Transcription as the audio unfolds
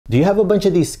Do you have a bunch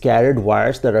of these scattered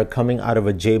wires that are coming out of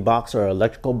a J box or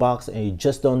electrical box and you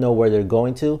just don't know where they're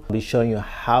going to? I'll be showing you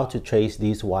how to trace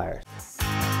these wires.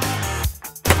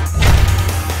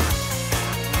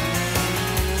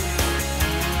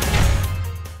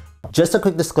 Just a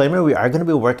quick disclaimer, we are going to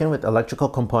be working with electrical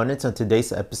components on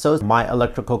today's episode. My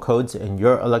electrical codes and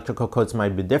your electrical codes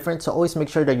might be different, so always make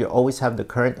sure that you always have the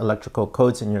current electrical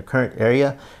codes in your current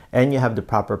area and you have the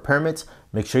proper permits.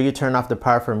 Make sure you turn off the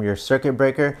power from your circuit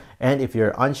breaker, and if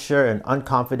you're unsure and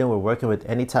unconfident with working with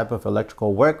any type of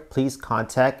electrical work, please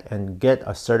contact and get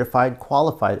a certified,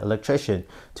 qualified electrician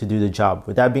to do the job.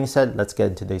 With that being said, let's get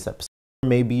into today's episode.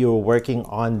 Maybe you're working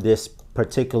on this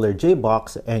particular J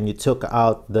box and you took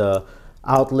out the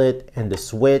outlet and the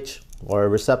switch or a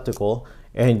receptacle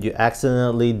and you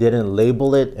accidentally didn't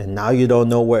label it and now you don't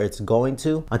know where it's going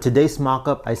to. On today's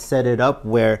mock-up, I set it up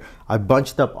where I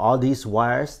bunched up all these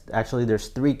wires. Actually, there's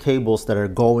 3 cables that are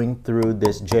going through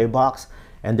this J box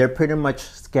and they're pretty much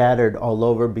scattered all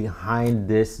over behind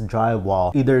this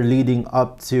drywall, either leading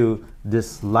up to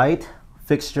this light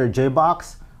fixture J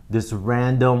box, this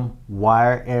random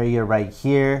wire area right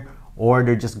here, or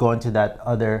they're just going to that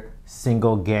other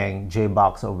single gang J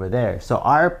box over there. So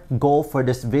our goal for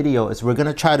this video is we're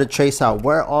gonna try to trace out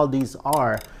where all these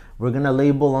are. We're gonna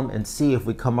label them and see if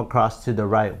we come across to the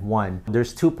right one.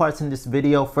 There's 2 parts in this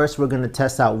video. First, we're gonna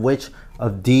test out which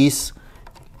of these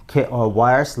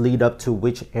wires lead up to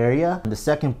which area. In the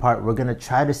second part, we're gonna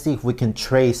try to see if we can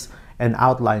trace and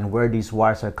outline where these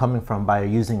wires are coming from by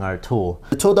using our tool.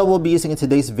 The tool that we'll be using in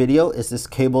today's video is this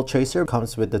cable tracer. It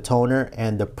comes with the toner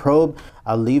and the probe.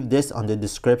 I'll leave this on the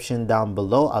description down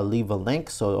below. I'll leave a link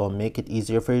so it'll make it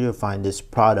easier for you to find this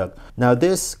product. Now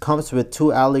this comes with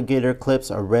 2 alligator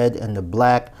clips, a red and a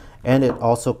black, and it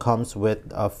also comes with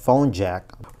a phone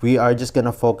jack. We are just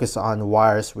gonna focus on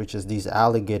wires, which is these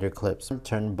alligator clips.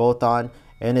 Turn both on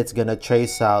and it's gonna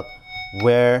trace out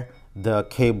where the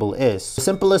cable is. The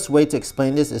simplest way to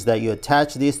explain this is that you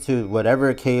attach these to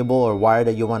whatever cable or wire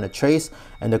that you want to trace,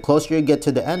 and the closer you get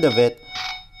to the end of it,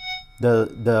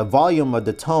 the volume of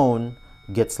the tone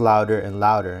gets louder and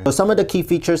louder. So some of the key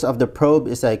features of the probe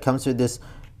is that it comes with this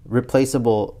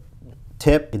replaceable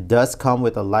tip. It does come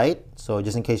with a light, so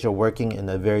just in case you're working in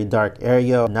a very dark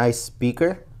area. Nice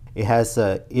speaker. It has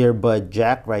a earbud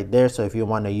jack right there, so if you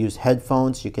want to use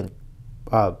headphones, you can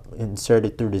insert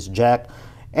it through this jack.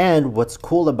 And what's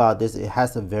cool about this, it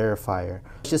has a verifier.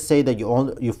 Let's just say that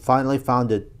you finally found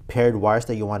the paired wires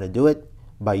that you want to do it.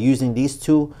 By using these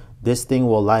 2, this thing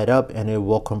will light up and it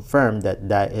will confirm that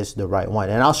that is the right one.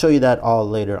 And I'll show you that all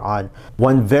later on.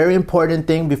 One very important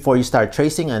thing before you start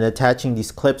tracing and attaching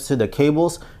these clips to the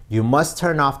cables, you must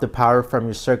turn off the power from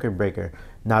your circuit breaker.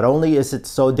 Not only is it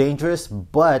so dangerous,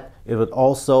 but it would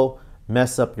also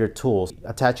mess up your tools.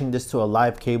 Attaching this to a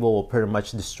live cable will pretty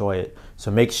much destroy it. So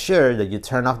make sure that you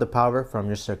turn off the power from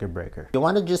your circuit breaker. You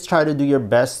want to just try to do your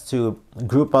best to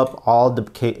group up all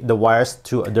the wires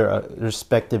to their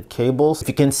respective cables. If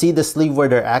you can see the sleeve where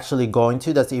they're actually going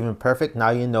to, that's even perfect.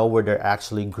 Now you know where they're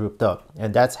actually grouped up,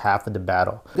 and that's half of the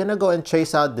battle. I'm gonna go and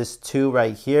trace out this 2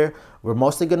 right here. We're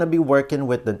mostly gonna be working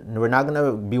with we're not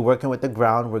gonna be working with the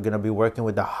ground. We're gonna be working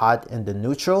with the hot and the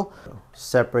neutral.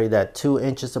 Separate that 2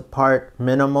 inches apart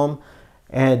minimum.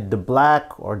 And the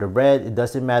black or the red, it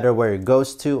doesn't matter where it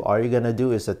goes to. All you're gonna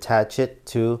do is attach it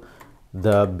to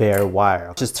the bare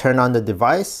wire. Just turn on the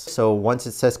device. So once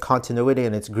it says continuity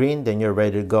and it's green, then you're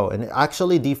ready to go. And it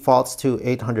actually defaults to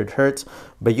 800 Hertz,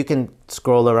 but you can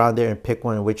scroll around there and pick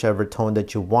one, whichever tone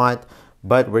that you want.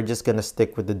 But we're just gonna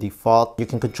stick with the default. You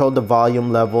can control the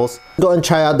volume levels. Go and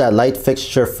try out that light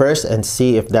fixture first and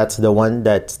see if that's the one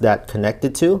that's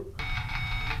connected to.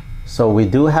 So we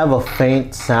do have a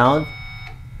faint sound.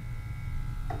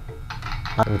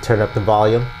 Let me turn up the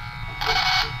volume.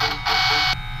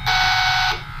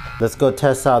 Let's go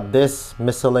test out this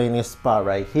miscellaneous spot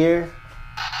right here.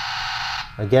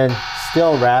 Again,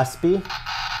 still raspy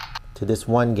to this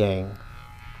one gang.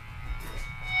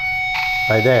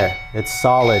 Right there, it's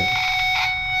solid.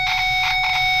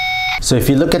 So if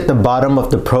you look at the bottom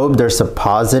of the probe, there's a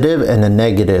positive and a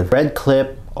negative. Red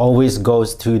clip always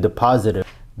goes to the positive.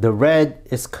 The red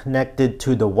is connected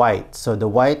to the white, so the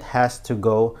white has to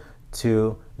go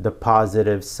to the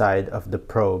positive side of the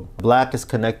probe. Black is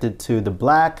connected to the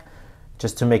black.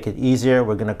 Just to make it easier,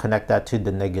 we're gonna connect that to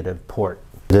the negative port.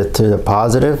 To the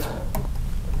positive,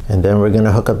 and then we're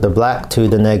gonna hook up the black to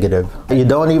the negative. You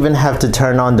don't even have to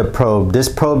turn on the probe. This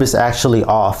probe is actually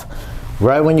off.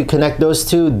 Right when you connect those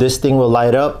 2, this thing will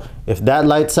light up. If that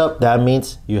lights up, that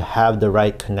means you have the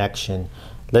right connection.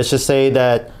 Let's just say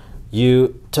that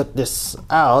you took this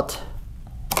out,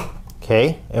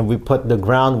 okay, and we put the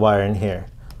ground wire in here.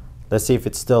 Let's see if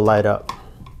it's still light up.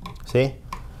 See?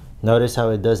 Notice how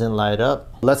it doesn't light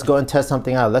up. Let's go and test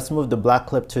something out. Let's move the black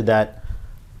clip to that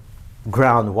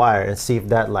ground wire and see if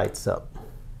that lights up.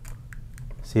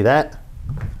 See that?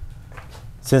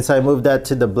 Since I moved that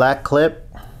to the black clip,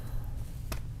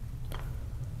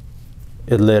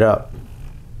 it lit up.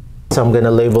 So I'm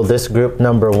gonna label this group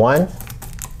number 1.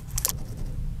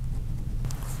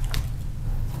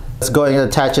 Let's go and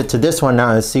attach it to this one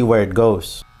now and see where it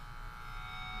goes.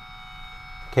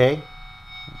 Okay,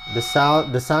 the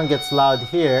sound gets loud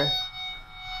here,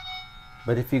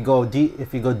 but if you go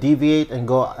deviate and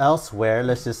go elsewhere,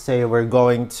 let's just say we're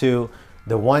going to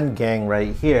the 1 gang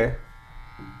right here,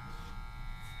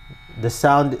 the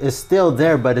sound is still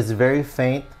there, but it's very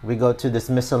faint. We go to this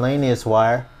miscellaneous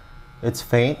wire, it's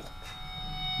faint,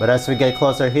 but as we get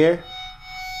closer here,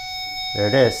 there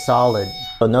it is, solid.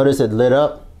 So notice it lit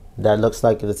up. That looks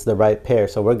like it's the right pair,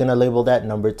 so we're gonna label that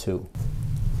number 2.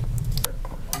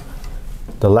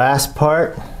 The last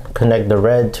part, connect the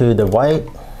red to the white,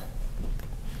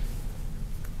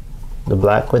 the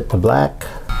black with the black.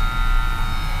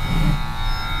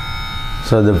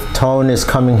 So the tone is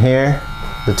coming here,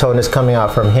 the tone is coming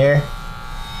out from here,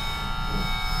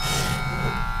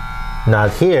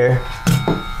 not here.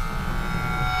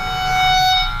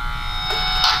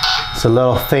 It's a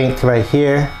little faint right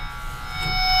here,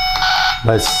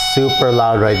 but it's super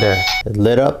loud right there. It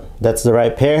lit up. That's the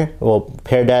right pair. We'll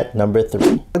pair that number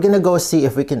 3. We're gonna go see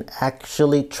if we can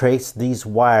actually trace these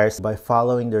wires by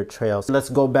following their trails. Let's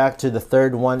go back to the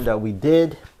third one that we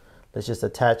did. Let's just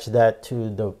attach that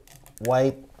to the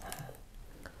white.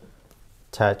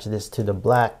 Attach this to the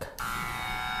black.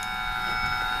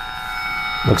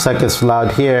 Looks like it's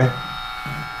loud here.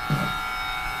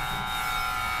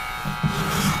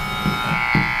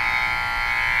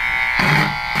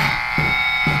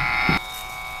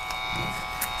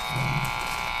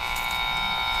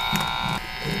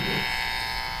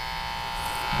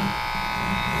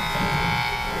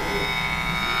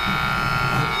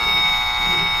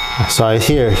 So I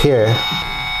hear here.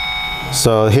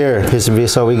 So here,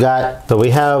 so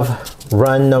we have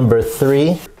run number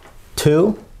 3,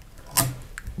 2.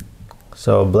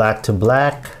 So black to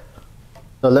black.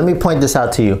 So let me point this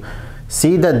out to you.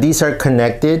 See that these are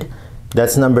connected.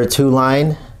 That's number 2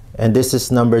 line, and this is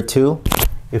number 2.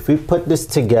 If we put this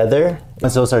together,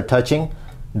 as those are touching,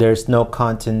 there's no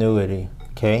continuity.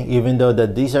 Okay, even though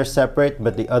that these are separate,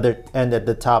 but the other end at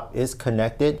the top is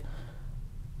connected,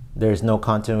 there's no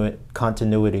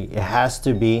continuity. It has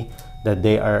to be that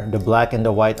the black and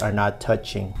the white are not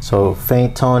touching. So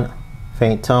faint tone.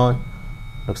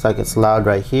 Looks like it's loud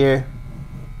right here.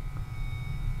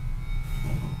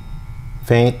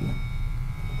 Faint.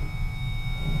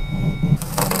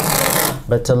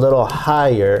 But it's a little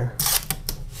higher.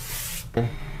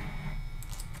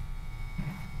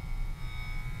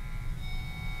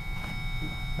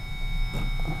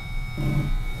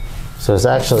 So it's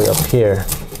actually up here.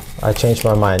 I changed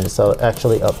my mind, so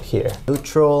actually up here.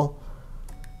 Neutral,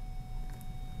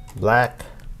 black,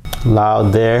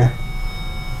 loud there.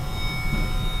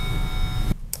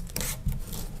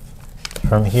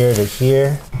 From here to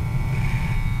here.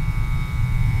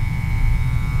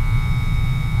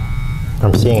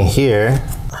 I'm seeing here,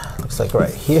 looks like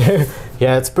right here.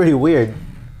 Yeah, it's pretty weird.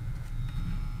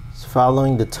 It's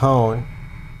following the tone.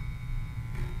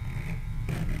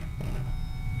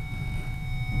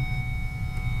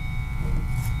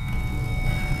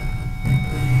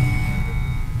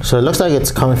 So it looks like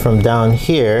it's coming from down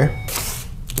here.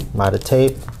 I'm out of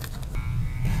tape.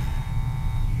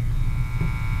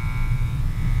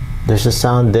 There's a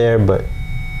sound there, but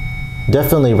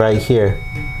definitely right here.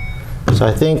 So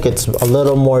I think it's a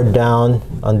little more down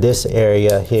on this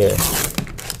area here.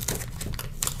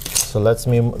 So let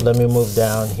me move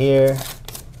down here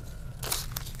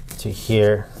to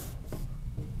here,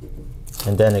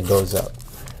 and then it goes up.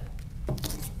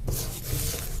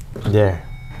 There.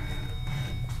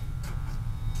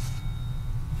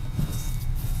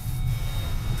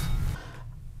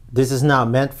 This is not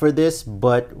meant for this,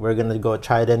 but we're gonna go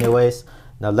try it anyways.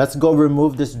 Now let's go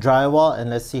remove this drywall and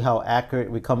let's see how accurate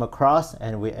we come across,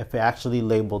 and if we actually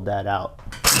labeled that out.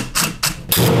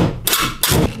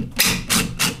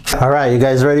 All right, you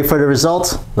guys ready for the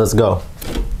results? Let's go.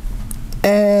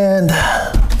 And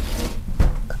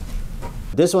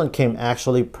this one came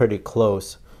actually pretty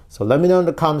close. So let me know in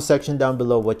the comment section down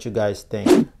below what you guys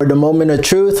think. For the moment of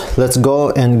truth, let's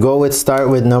go start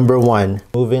with number 1.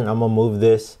 Moving, I'm gonna move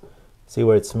this. See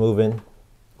where it's moving?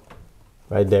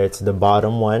 Right there, it's the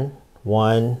bottom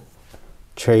one.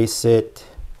 Trace it.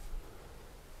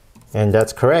 And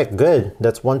that's correct, good.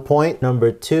 That's 1 point.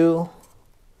 Number 2,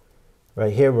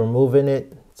 right here, we're moving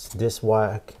it. It's this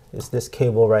wire, it's this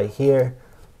cable right here,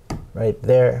 right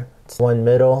there. It's one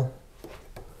middle.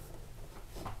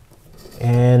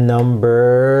 And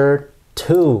number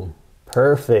 2,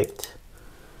 perfect.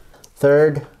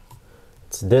 Third,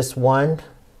 it's this one.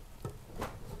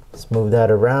 Let's move that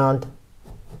around.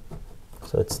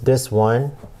 So it's this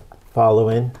one,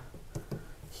 following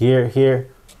here, here,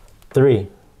 3.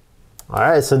 All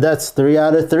right, so that's 3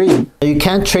 out of 3. You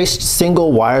can't trace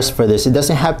single wires for this. It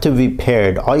doesn't have to be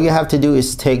paired. All you have to do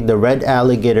is take the red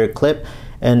alligator clip,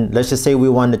 and let's just say we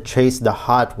want to trace the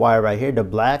hot wire right here, the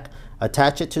black,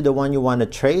 attach it to the one you want to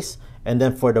trace, and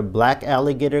then for the black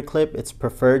alligator clip, it's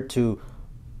preferred to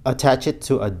attach it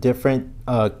to a different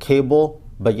cable,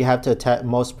 but you have to attach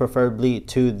most preferably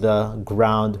to the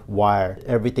ground wire.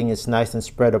 Everything is nice and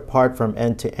spread apart from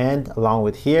end to end, along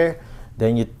with here.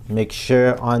 Then you make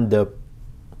sure on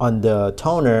the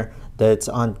toner that it's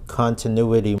on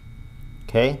continuity,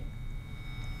 okay?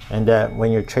 And that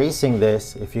when you're tracing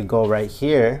this, if you go right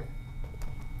here,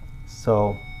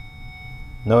 so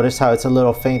notice how it's a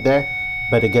little faint there,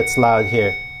 but it gets loud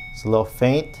here. It's a little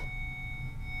faint,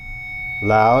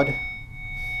 loud,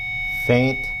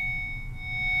 faint,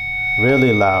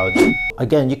 really loud.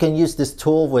 Again, you can use this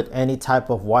tool with any type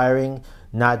of wiring,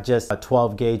 not just a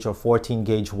 12 gauge or 14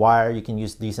 gauge wire. You can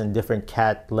use these in different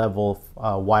cat level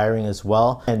wiring as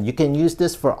well. And you can use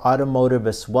this for automotive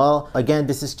as well. Again,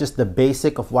 this is just the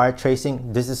basic of wire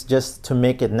tracing. This is just to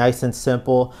make it nice and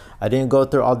simple. I didn't go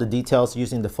through all the details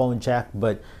using the phone jack,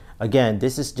 but again,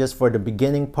 this is just for the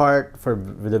beginning part, for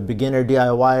the beginner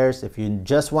DIYers. If you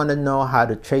just want to know how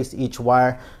to trace each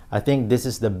wire, I think this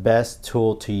is the best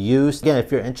tool to use. Again, if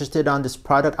you're interested on this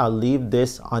product, I'll leave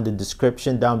this on the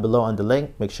description down below on the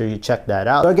link. Make sure you check that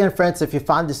out. So again, friends, if you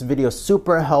found this video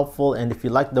super helpful, and if you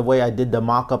like the way I did the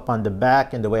mock-up on the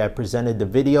back and the way I presented the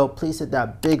video, please hit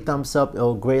that big thumbs up. It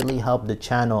will greatly help the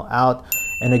channel out.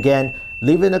 And again,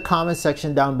 leave in the comment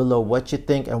section down below what you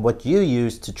think and what you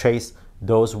use to trace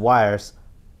those wires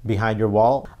behind your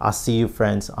wall. I'll see you,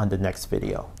 friends, on the next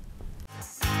video.